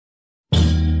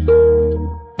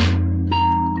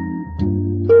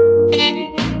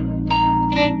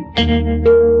I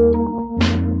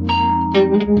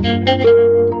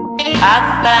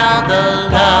found the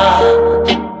love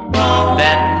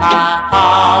that my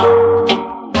heart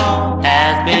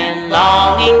has been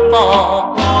longing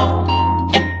for.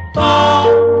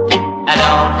 I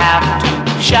don't have to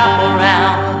shop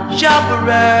around, shop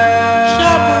around,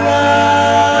 shop around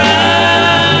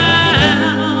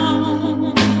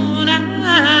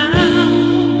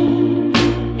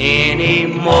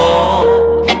anymore.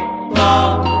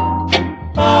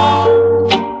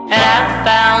 And I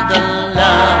found the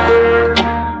love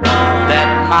that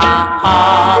my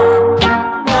heart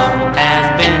has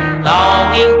been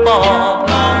longing for.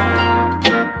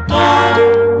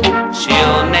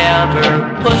 She'll never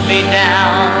put me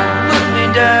down, put me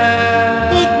down,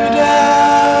 put me down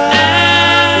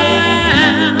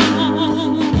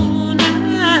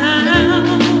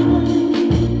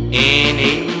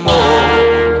anymore.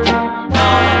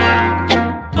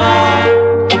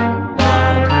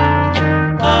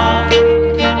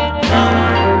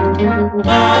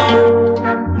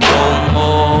 No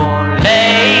more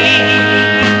ladies,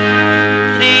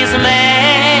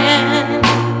 man,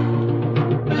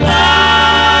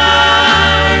 life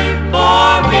for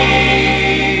me.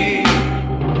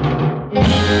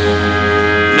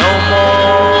 No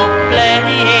more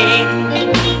playing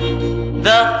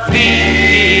the field.